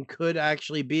Guyton could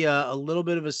actually be a little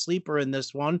bit of a sleeper in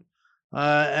this one.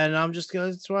 And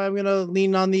that's why I'm gonna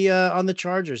lean on the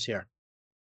Chargers here.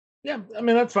 Yeah, I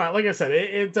mean that's fine. Like I said,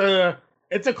 it's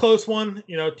a close one.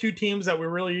 Two teams that we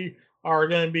really are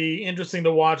going to be interesting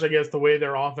to watch. I guess the way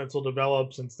their offense will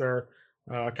develop since they're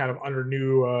kind of under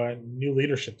new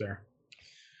leadership there.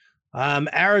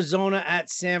 Arizona at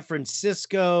San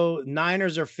Francisco.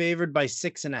 Niners are favored by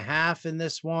 6.5 in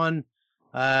this one.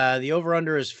 The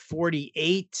over-under is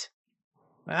 48.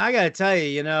 I got to tell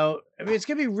you, it's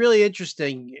going to be really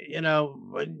interesting.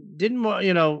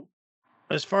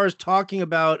 As far as talking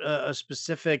about a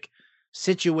specific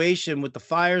situation with the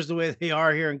fires the way they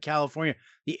are here in California,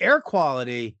 the air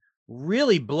quality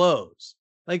really blows.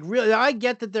 Like, really, I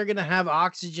get that they're going to have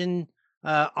oxygen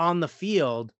on the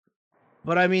field,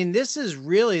 but I mean, this is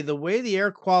really the way the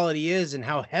air quality is and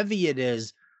how heavy it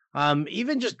is.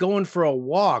 Even just going for a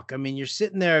walk. I mean, you're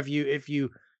sitting there if you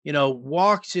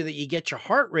walk so that you get your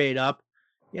heart rate up,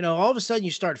 all of a sudden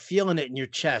you start feeling it in your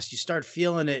chest. You start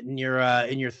feeling it in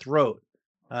your throat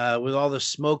with all the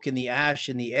smoke and the ash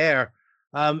in the air.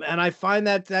 And I find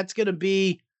that that's going to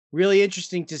be really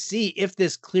interesting to see if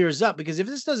this clears up, because if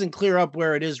this doesn't clear up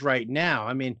where it is right now,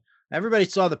 I mean, everybody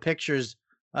saw the pictures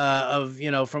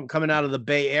from coming out of the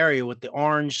Bay Area with the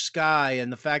orange sky and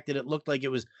the fact that it looked like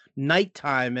it was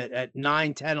nighttime at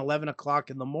 9, 10, 11 o'clock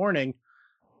in the morning.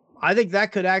 I think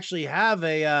that could actually have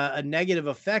a negative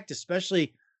effect,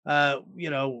 especially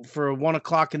for 1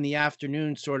 o'clock in the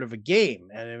afternoon sort of a game.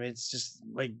 And I mean, it's just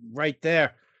like right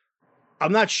there.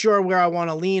 I'm not sure where I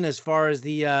want to lean as far as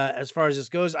this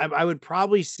goes. I would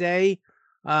probably say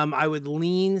I would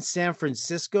lean San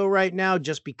Francisco right now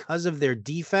just because of their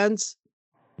defense.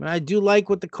 I mean, I do like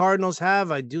what the Cardinals have.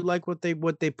 I do like what they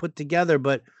put together,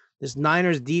 but this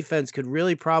Niners defense could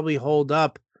really probably hold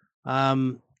up.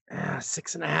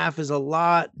 6.5 is a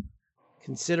lot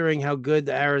considering how good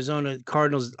the Arizona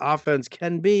Cardinals offense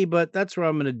can be, but that's what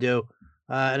I'm going to do.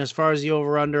 And as far as the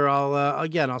over under,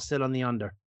 I'll sit on the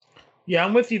under. Yeah,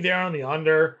 I'm with you there on the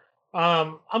under.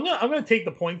 I'm gonna take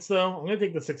the points though. I'm gonna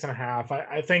take the 6.5.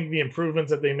 I think the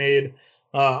improvements that they made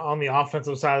on the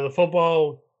offensive side of the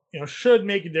football, should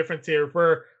make a difference here.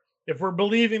 If we're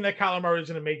believing that Kyler Murray is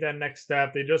going to make that next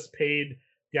step, they just paid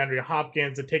DeAndre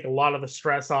Hopkins to take a lot of the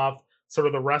stress off sort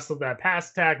of the rest of that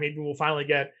pass attack. Maybe we'll finally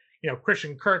get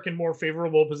Christian Kirk in more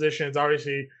favorable positions.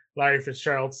 Obviously, Larry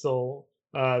Fitzgerald's still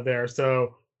there,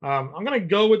 so I'm going to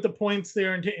go with the points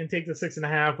there and take the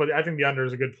 6.5. But I think the under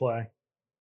is a good play.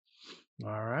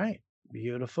 All right.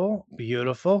 Beautiful.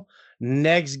 Beautiful.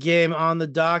 Next game on the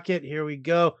docket. Here we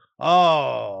go.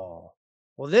 Oh,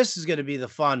 well, this is going to be the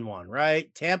fun one,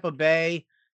 right? Tampa Bay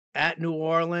at New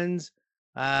Orleans.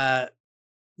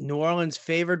 New Orleans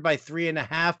favored by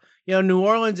 3.5. New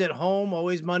Orleans at home,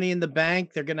 always money in the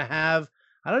bank. They're going to have,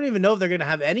 I don't even know if they're going to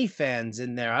have any fans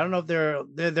in there. I don't know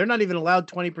if they're not even allowed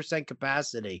 20%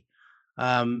 capacity.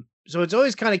 So it's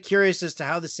always kind of curious as to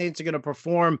how the Saints are going to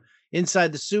perform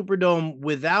inside the Superdome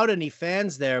without any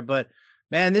fans there. But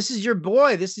man, this is your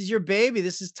boy. This is your baby.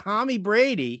 This is Tommy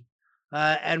Brady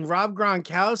and Rob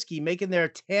Gronkowski making their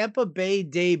Tampa Bay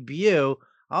debut.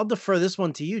 I'll defer this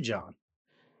one to you, John.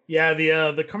 Yeah,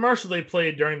 the commercial they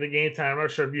played during the game time, I'm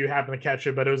not sure if you happened to catch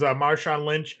it, but it was Marshawn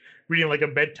Lynch reading like a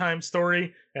bedtime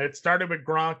story. And it started with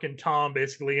Gronk and Tom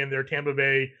basically in their Tampa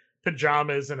Bay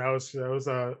pajamas, and I was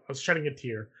shedding a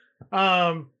tear.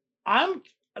 I'm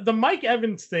The Mike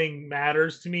Evans thing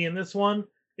matters to me in this one.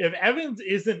 If Evans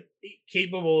isn't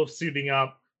capable of suiting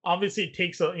up, obviously it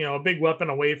takes a big weapon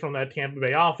away from that Tampa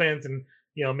Bay offense, and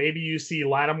maybe you see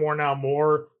Lattimore now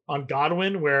more on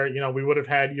Godwin, where we would have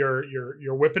had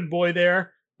your whipping boy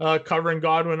there covering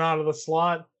Godwin out of the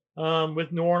slot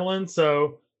with New Orleans.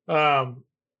 So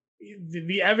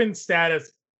the Evans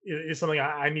status is something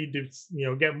I need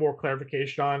to get more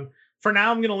clarification on. For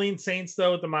now, I'm going to lean Saints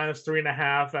though at the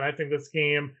 -3.5, and I think this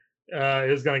game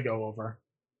is going to go over.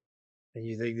 And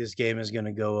you think this game is going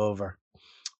to go over?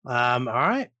 All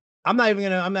right. I'm not even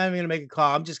gonna make a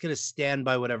call. I'm just gonna stand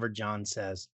by whatever John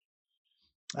says.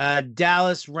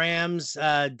 Dallas Rams,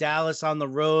 Dallas on the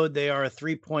road. They are a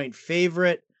 3-point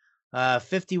favorite.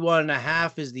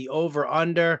 51.5 is the over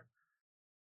under.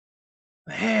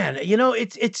 Man,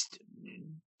 it's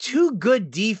two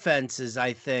good defenses,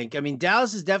 I think. I mean,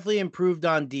 Dallas has definitely improved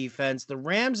on defense. The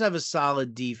Rams have a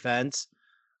solid defense.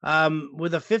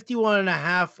 With a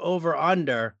 51.5 over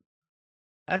under.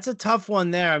 That's a tough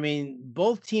one there. I mean,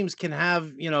 both teams can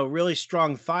have, really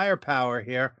strong firepower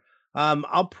here.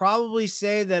 I'll probably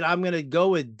say that I'm going to go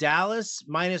with Dallas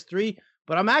 -3,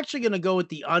 but I'm actually going to go with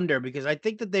the under because I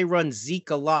think that they run Zeke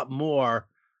a lot more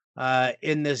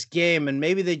in this game, and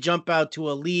maybe they jump out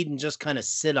to a lead and just kind of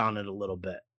sit on it a little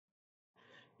bit.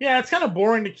 Yeah, it's kind of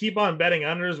boring to keep on betting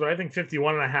unders, but I think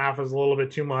 51.5 is a little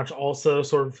bit too much. Also,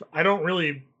 sort of, I don't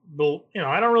really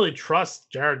trust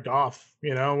Jared Goff.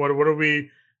 What are we?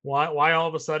 Why all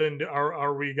of a sudden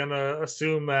are we gonna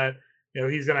assume that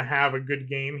he's gonna have a good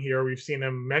game here? We've seen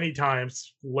him many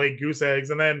times lay goose eggs,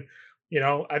 and then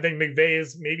I think McVay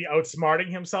is maybe outsmarting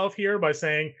himself here by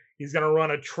saying he's gonna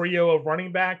run a trio of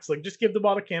running backs. Like, just give the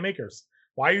ball to Cam Akers.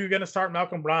 Why are you gonna start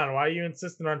Malcolm Brown? Why are you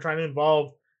insisting on trying to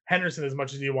involve Henderson as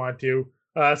much as you want to?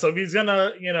 So if he's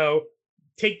gonna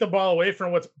take the ball away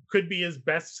from what could be his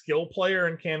best skill player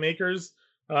in Cam Akers,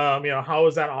 how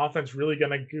is that offense really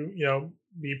going to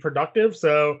be productive?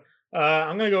 So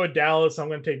I'm going to go with Dallas. I'm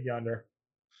going to take the under.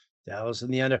 Dallas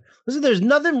in the under. Listen, there's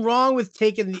nothing wrong with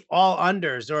taking the all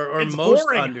unders or It's most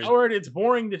boring, unders. Howard. It's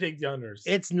boring to take the unders.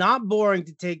 It's not boring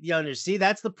to take the unders. See,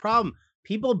 that's the problem.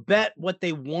 People bet what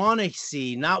they want to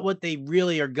see, not what they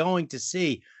really are going to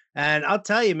see. And I'll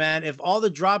tell you, man, if all the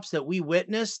drops that we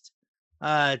witnessed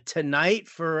tonight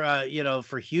for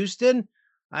for Houston,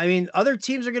 I mean, other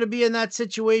teams are going to be in that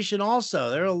situation also.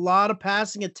 There are a lot of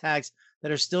passing attacks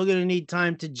that are still going to need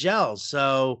time to gel.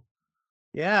 So,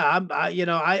 yeah,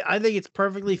 I think it's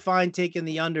perfectly fine taking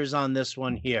the unders on this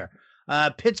one here.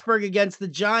 Pittsburgh against the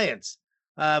Giants.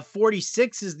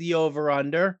 46 is the over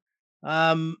under.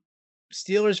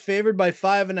 Steelers favored by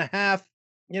 5.5.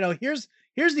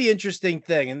 Here's the interesting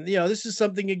thing. And this is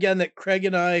something again that Craig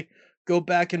and I go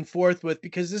back and forth with,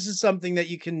 because this is something that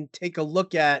you can take a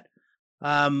look at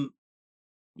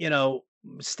you know,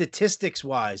 statistics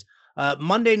wise.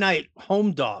 Monday night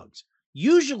home dogs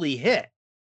usually hit.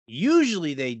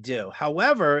 Usually they do.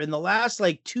 However, in the last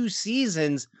like 2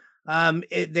 seasons,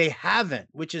 they haven't,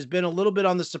 which has been a little bit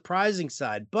on the surprising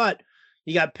side. But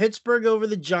you got Pittsburgh over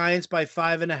the Giants by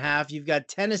 5.5. You've got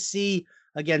Tennessee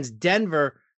against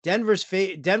Denver. Denver's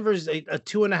a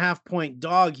 2.5 point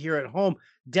dog here at home.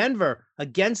 Denver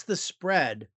against the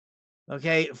spread.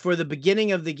 Okay, for the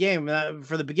beginning of the game,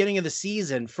 for the beginning of the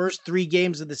season, first 3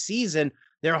 games of the season,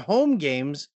 their home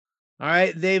games. All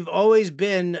right, they've always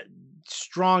been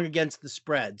strong against the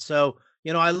spread. So,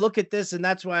 I look at this and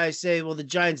that's why I say, well, the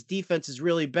Giants defense is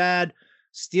really bad.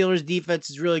 Steelers defense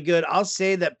is really good. I'll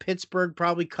say that Pittsburgh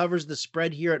probably covers the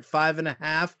spread here at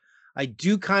 5.5. I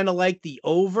do kind of like the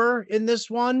over in this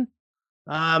one.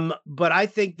 But I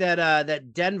think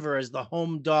that Denver is the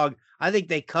home dog. I think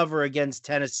they cover against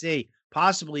Tennessee,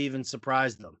 possibly even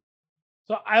surprise them.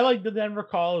 So I like the Denver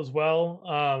call as well.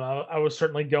 I was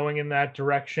certainly going in that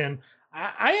direction.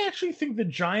 I actually think the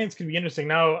Giants could be interesting.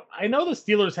 Now, I know the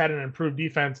Steelers had an improved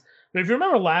defense, but if you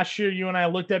remember last year, you and I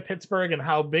looked at Pittsburgh and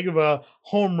how big of a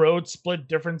home road split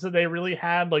difference that they really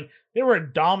had. Like, they were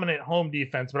a dominant home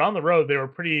defense, but on the road, they were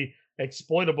pretty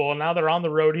exploitable. And now they're on the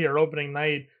road here opening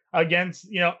night against,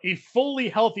 a fully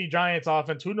healthy Giants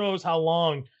offense. Who knows how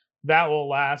long that will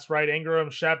last, right? Ingram,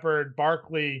 Shepard,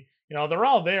 Barkley, they're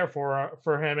all there for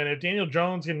him. And if Daniel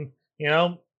Jones can,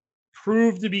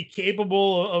 prove to be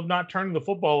capable of not turning the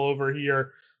football over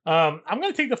here, I'm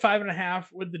going to take the 5.5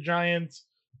 with the Giants.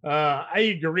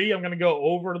 I agree. I'm going to go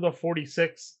over to the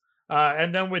 46.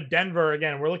 And then with Denver,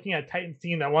 again, we're looking at a Titans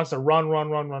team that wants to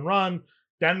run.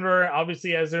 Denver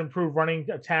obviously has an improved running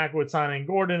attack with signing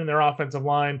Gordon and their offensive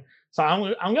line. So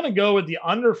I'm going to go with the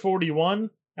under 41,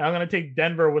 and I'm going to take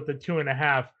Denver with the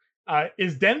 2.5.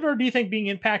 Is Denver, do you think, being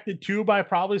impacted too by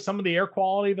probably some of the air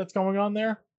quality that's going on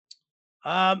there?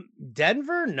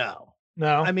 Denver, no.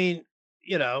 No. I mean,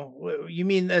 you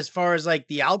mean as far as like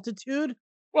the altitude?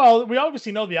 Well, we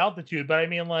obviously know the altitude, but I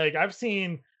mean, like, I've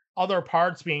seen other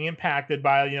parts being impacted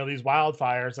by these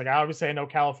wildfires. Like, obviously, I know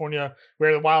California,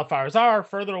 where the wildfires are,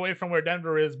 further away from where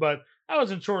Denver is, but I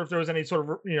wasn't sure if there was any sort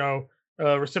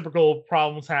of reciprocal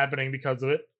problems happening because of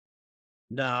it.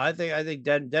 No, I think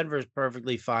Denver's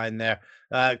perfectly fine there.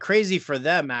 Crazy for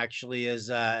them actually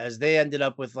is as they ended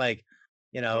up with like,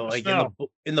 like Snow.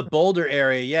 in the Boulder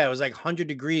area, yeah, it was like 100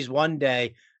 degrees one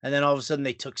day, and then all of a sudden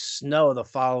they took snow the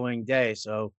following day.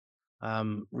 So,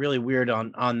 really weird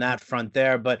on that front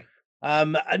there. But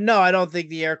no, I don't think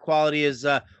the air quality is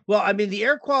well. I mean, the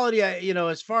air quality,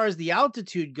 as far as the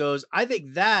altitude goes, I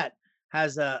think that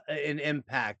has an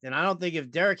impact, and I don't think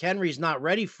if Derrick Henry's not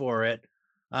ready for it,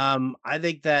 I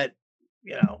think that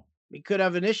we could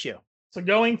have an issue. So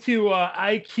going to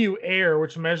IQ Air,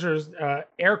 which measures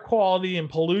air quality and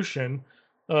pollution,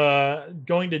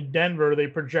 going to Denver, they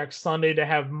project Sunday to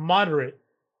have moderate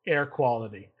air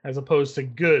quality as opposed to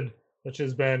good, which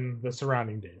has been the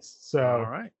surrounding days. So, all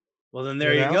right. Well, then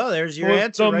there you go. There's your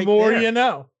answer the right more there. you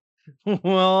know.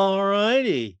 Well, all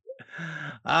righty.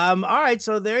 All right.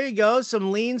 So there you go.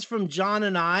 Some leans from John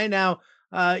and I. Now,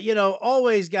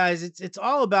 always, guys, it's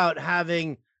all about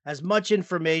having as much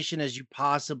information as you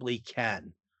possibly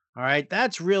can. All right.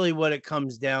 That's really what it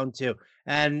comes down to.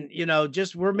 And,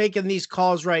 just we're making these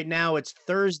calls right now. It's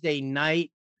Thursday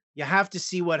night. You have to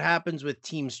see what happens with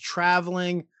teams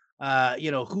traveling,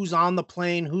 who's on the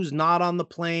plane, who's not on the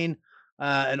plane,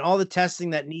 and all the testing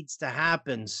that needs to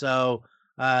happen. So,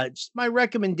 just my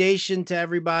recommendation to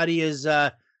everybody is,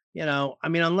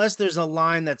 unless there's a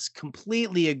line that's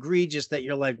completely egregious that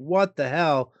you're like, what the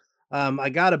hell? I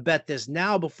got to bet this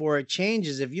now before it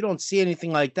changes. If you don't see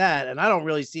anything like that, and I don't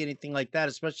really see anything like that,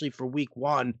 especially for week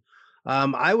 1,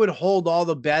 I would hold all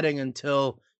the betting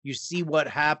until you see what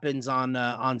happens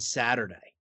on Saturday.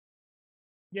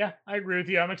 Yeah, I agree with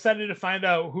you. I'm excited to find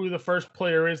out who the first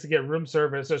player is to get room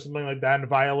service or something like that and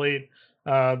violate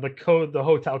the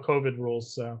hotel COVID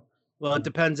rules. So, Well, it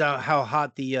depends on how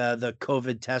hot the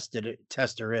COVID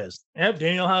tester is. yep,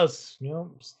 Daniel House,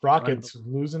 Rockets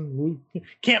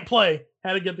can't play.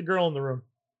 Had to get the girl in the room.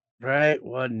 Right?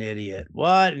 What an idiot.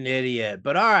 What an idiot.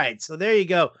 But all right, so there you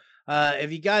go.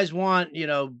 If you guys want,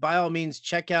 by all means,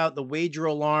 check out the Wager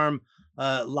Alarm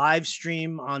live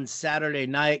stream on Saturday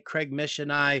night. Craig Mish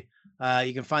and I,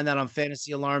 you can find that on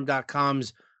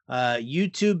fantasyalarm.com's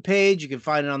YouTube page. You can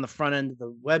find it on the front end of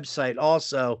the website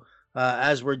also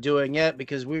as we're doing it,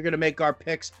 because we're going to make our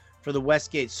picks for the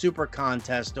Westgate Super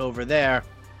Contest over there.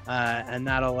 And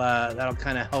that'll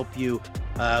kind of help you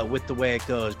with the way it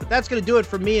goes. But that's going to do it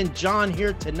for me and John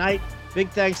here tonight. Big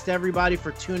thanks to everybody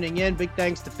for tuning in. Big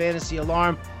thanks to Fantasy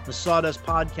Alarm, the Sawdust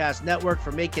Podcast Network,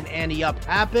 for making Ante Up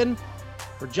happen.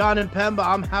 For John and Pemba,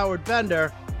 I'm Howard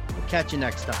Bender. We'll catch you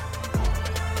next time.